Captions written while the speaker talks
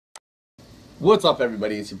What's up,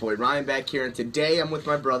 everybody? It's your boy Ryan back here, and today I'm with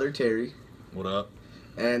my brother Terry. What up?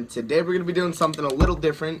 And today we're going to be doing something a little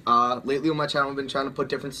different. Lately on my channel I've been trying to put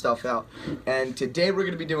different stuff out, and today we're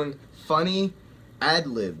going to be doing funny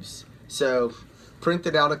ad-libs. So,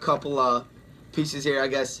 printed out a couple pieces here. I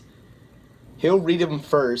guess he'll read them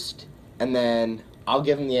first, and then I'll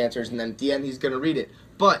give him the answers, and then at the end he's going to read it.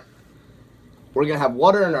 But we're going to have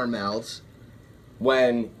water in our mouths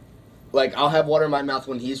when... Like, I'll have water in my mouth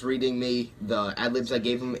when he's reading me the ad-libs I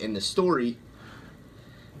gave him in the story.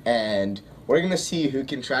 And we're going to see who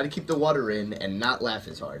can try to keep the water in and not laugh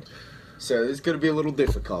as hard. So, this is going to be a little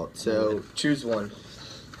difficult. So, choose one.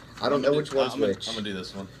 I don't know which one's which. I'm going to do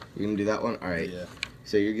this one. You're going to do that one? Alright. Yeah.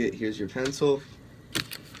 So, here's your pencil.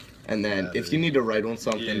 And then, if you need to write on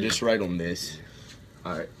something, just write on this.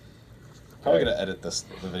 Alright. Probably going to edit the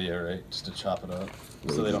video, right? Just to chop it up.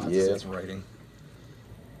 So they don't have to see us writing.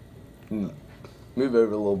 Move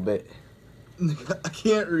over a little bit. I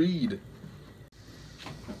can't read.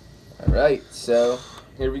 Alright, so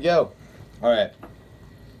here we go. Alright.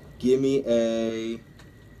 Give me a...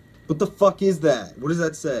 What the fuck is that? What does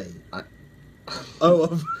that say?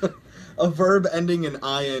 Oh, a verb ending in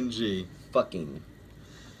ing. Fucking.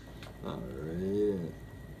 Alright.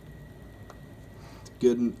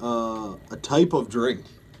 Good. A type of drink.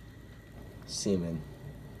 Semen.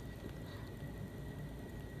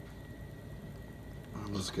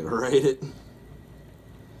 I'm just gonna write it.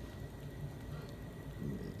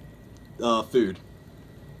 Food.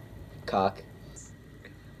 Cock.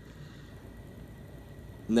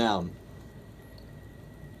 Noun.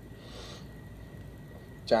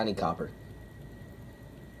 Johnny Copper.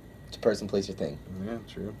 It's a person, place, or thing. Yeah,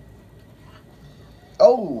 true.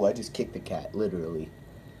 Oh, I just kicked the cat, literally.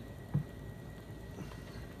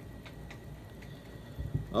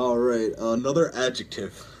 Alright, another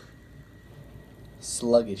adjective.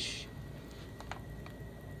 Sluggish.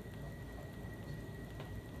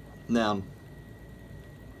 Noun.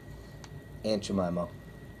 Aunt Jemima.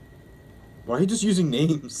 Why are you just using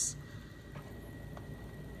names?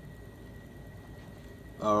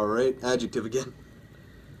 Alright, adjective again.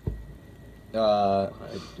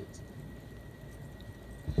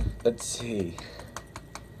 Let's see.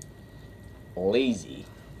 Lazy.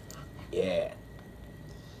 Yeah.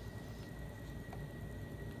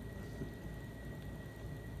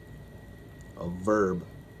 A verb.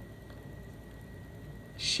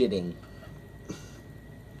 Shitting. I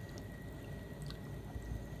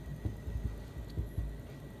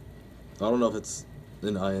don't know if it's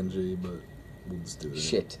an ing, but we'll just do it.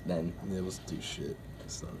 Shit, then. Yeah, let's do shit.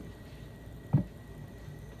 It's not...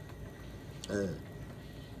 Is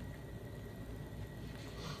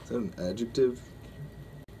that an adjective?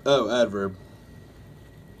 Oh, adverb.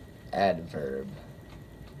 Adverb.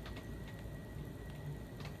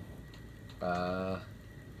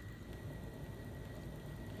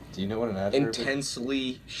 Do you know what an adverb is?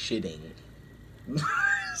 Intensely shitting.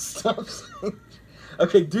 Stop saying...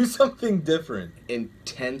 Okay, do something different.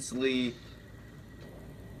 Intensely...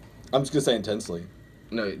 I'm just gonna say intensely.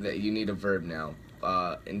 No, you need a verb now.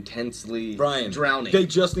 Intensely... Brian, drowning. they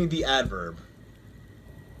just need the adverb.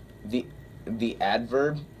 The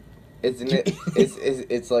adverb? Isn't it?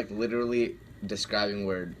 it's like literally describing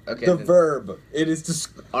word. Okay. The verb. It is just...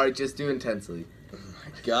 Alright, just do intensely. Oh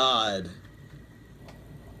my god.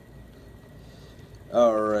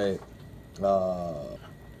 Alright. There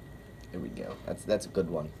we go. That's a good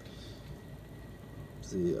one.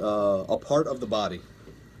 Let's see. A part of the body.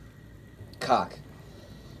 Cock.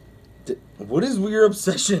 What is your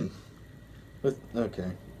obsession with...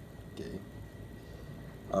 Okay. Gay.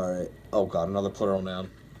 Alright. Oh god, another plural noun.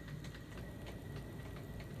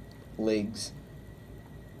 Legs.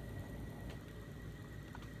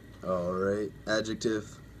 Alright.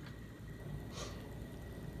 Adjective.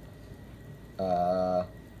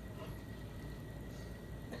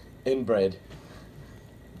 Inbred.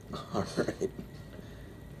 Alright.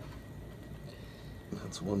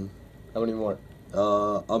 That's one. How many more?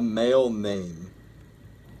 A male name.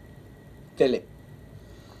 Philip.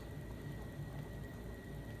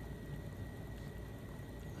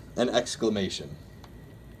 An exclamation.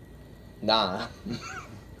 Nah.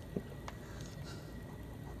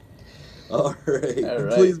 Alright.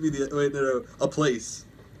 Alright. Please be the... Wait, no. A place.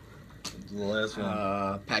 The last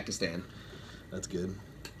one. Pakistan. That's good.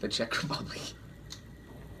 The Czech Republic.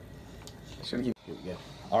 Here we go.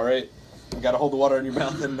 Alright. You gotta hold the water in your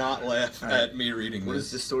mouth and not laugh at me reading What this.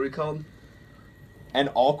 is the story called? An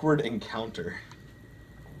awkward encounter.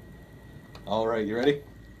 Alright, you ready?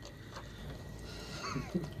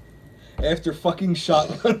 After fucking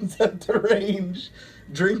shotguns at the range,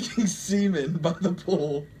 drinking semen by the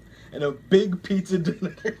pool, and a big pizza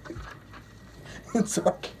dinner. It's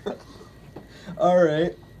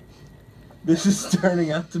alright. This is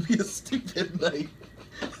turning out to be a stupid night.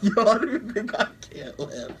 Yo, I don't even think I can't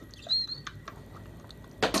laugh.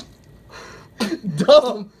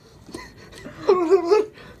 Dumb!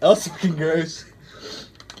 That was fucking gross.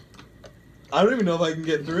 I don't even know if I can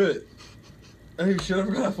get through it. Oh shit, I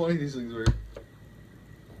forgot how funny these things were.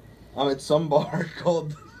 I'm at some bar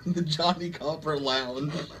called the Johnny Copper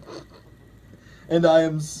Lounge. And I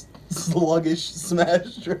am sluggish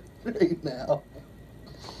smashed right now.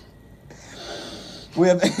 We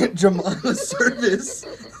have Aunt Jemima service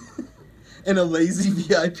and a lazy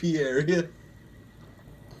VIP area.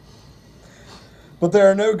 But there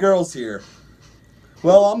are no girls here.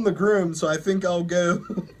 Well, I'm the groom, so I think I'll go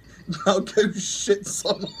shit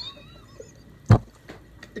some.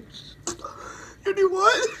 You do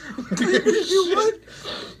what? You do what?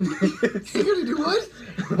 You're gonna do what?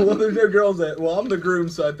 Well, there's no girls at. Well, I'm the groom,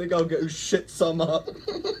 so I think I'll go shit some up.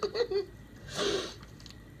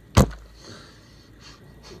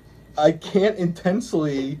 I can't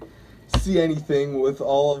intensely see anything with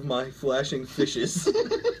all of my flashing fishes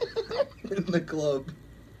in the club.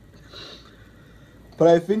 But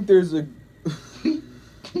I think there's a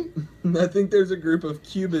group of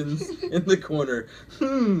Cubans in the corner.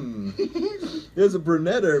 There's a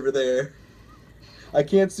brunette over there. I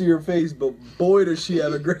can't see her face, but boy does she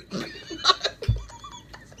have a great...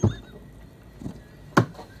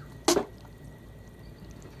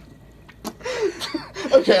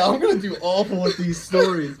 Okay, I'm gonna do awful with these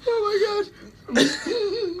stories. Oh my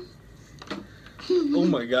god. Oh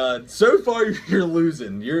my god. So far, you're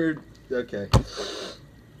losing. You're... Okay.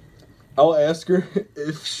 I'll ask her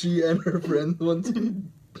if she and her friends want to...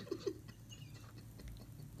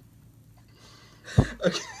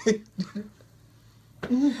 Okay.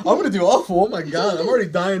 I'm gonna do awful. Oh my god, I'm already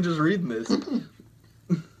dying just reading this. Okay,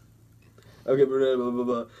 blah, blah, blah,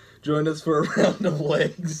 blah. Join us for a round of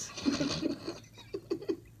legs.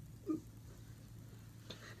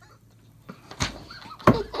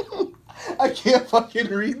 I can't fucking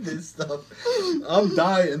read this stuff. I'm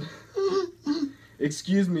dying.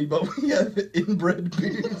 Excuse me, but we have inbred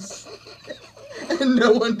booze. And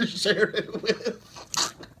no one to share it with.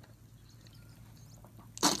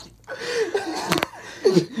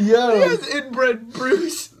 Yo. He has inbred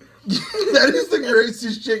Bruce. That is the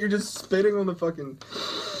grossest shit. You're just spitting on the fucking...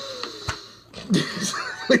 It's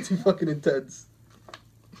way too fucking intense.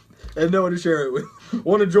 And no one to share it with.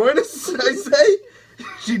 Want to join us, I say?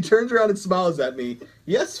 She turns around and smiles at me.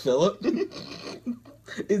 Yes, Philip.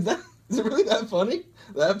 Is it really that funny?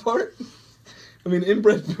 That part? I mean,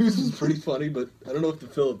 inbred booze is pretty funny, but I don't know if the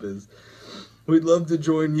Philip is. We'd love to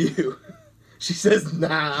join you. She says,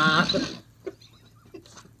 nah.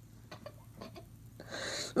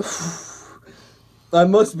 I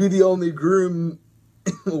must be the only groom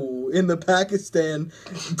in the Pakistan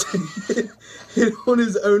to hit on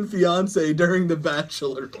his own fiance during the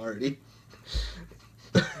bachelor party.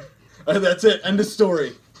 That's it. End of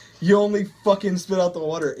story. You only fucking spit out the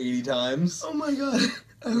water 80 times. Oh my god.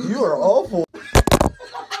 You are awful.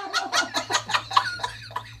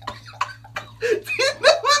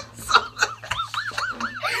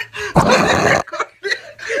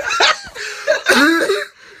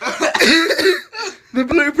 The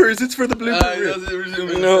bloopers. It's for the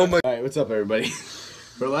bloopers. No, my. Alright, what's up, everybody?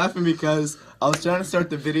 We're laughing because I was trying to start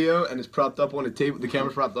the video and it's propped up on a table. The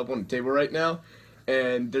camera's propped up on the table right now.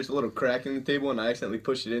 And there's a little crack in the table, and I accidentally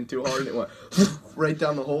pushed it in too hard, and it went right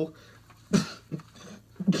down the hole.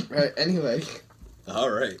 Right, anyway.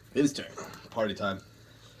 Alright. His turn. Party time.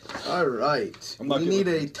 Alright. We need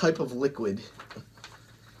a type of liquid.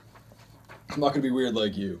 I'm not gonna be weird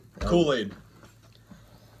like you. Kool-Aid.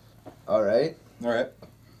 Alright. Alright.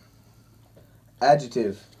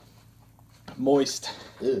 Adjective. Moist.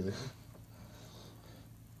 Ew.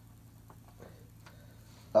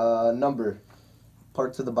 Number.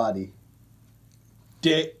 Parts of the body.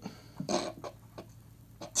 Dick.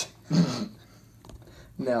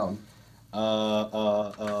 Noun.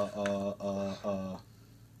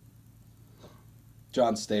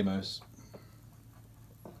 John Stamos.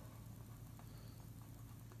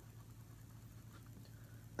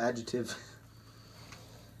 Adjective.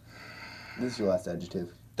 This is your last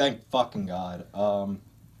adjective. Thank fucking God.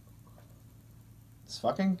 Is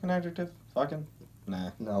fucking an adjective? Fucking?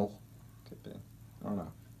 Nah. No. Could be. I don't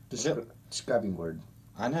know. Describing word.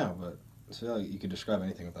 I know, but I feel like you could describe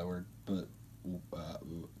anything with that word. But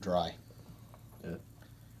dry. Yeah.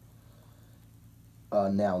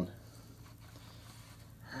 Noun.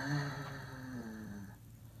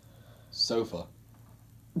 Sofa.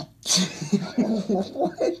 What?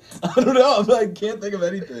 I don't know. I can't think of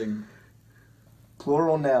anything.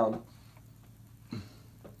 Plural noun.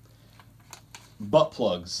 Butt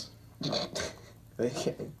plugs.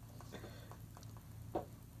 Okay.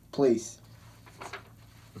 Please.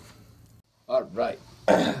 All right.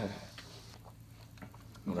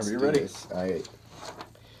 Whenever you're ready. All right.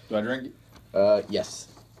 Do I drink? Yes.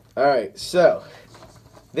 All right. So,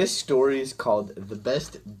 this story is called "The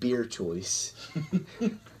Best Beer Choice."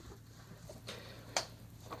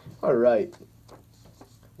 All right.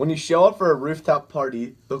 When you show up for a rooftop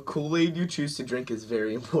party, the Kool-Aid you choose to drink is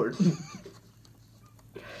very important.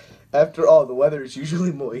 After all, the weather is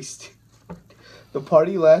usually moist. The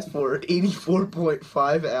party lasts for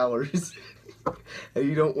 84.5 hours, and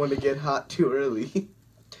you don't want to get hot too early.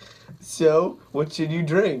 So, what should you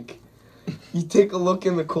drink? You take a look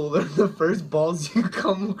in the cooler, the first balls you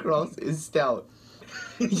come across is stout.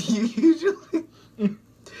 You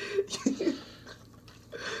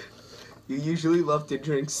usually love to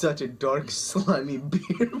drink such a dark, slimy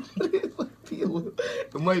beer, but it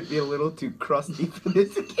might be a little too crusty for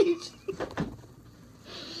this occasion.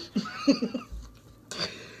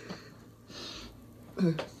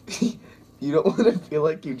 You don't want to feel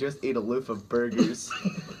like you just ate a loaf of burgers.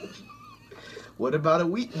 What about a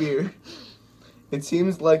wheat beer? It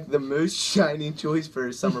seems like the most shiny choice for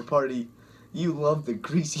a summer party. You love the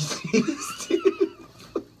greasy taste.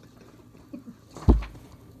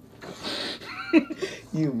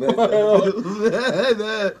 You messed up.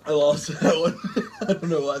 I lost that one. I don't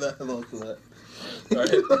know why I lost that.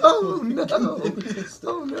 Alright. Oh no!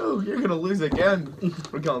 Oh no! You're gonna lose again.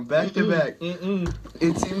 We're going back to back.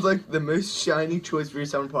 It seems like the most shiny choice for your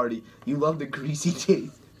summer party. You love the greasy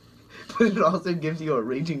taste, but it also gives you a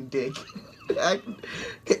raging dick ache.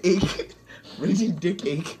 Raging dick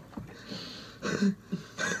ache.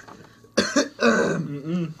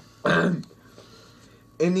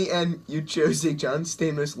 In the end, you chose a John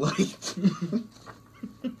Stamos Light.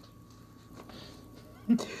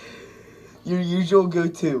 Your usual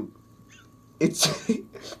go-to. It's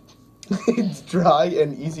dry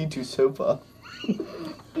and easy to soap up. I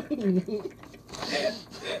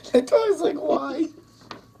thought I was like, why?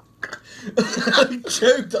 I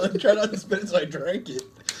choked. I tried not to spit it, so I drank it.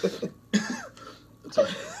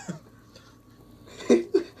 Sorry.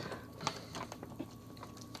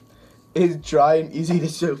 It's dry and easy to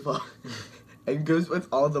soap up, and goes with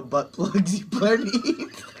all the butt plugs you plan to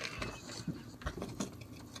eat.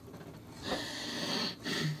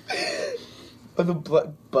 Or the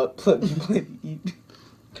butt plug you plan to eat.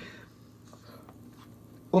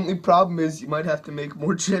 Only problem is you might have to make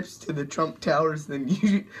more trips to the Trump Towers than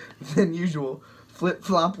usual. Flip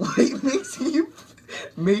flop light makes you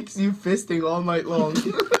fisting all night long.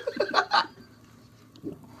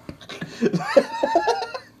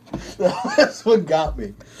 That's what got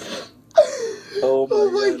me. Oh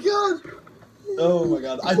my god. Oh my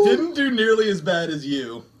god. I didn't do nearly as bad as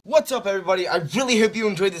you. What's up, everybody? I really hope you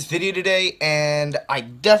enjoyed this video today, and I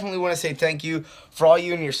definitely want to say thank you for all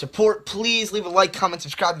you and your support. Please leave a like, comment,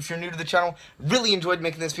 subscribe if you're new to the channel. Really enjoyed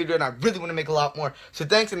making this video, and I really want to make a lot more. So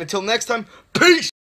thanks, and until next time, peace!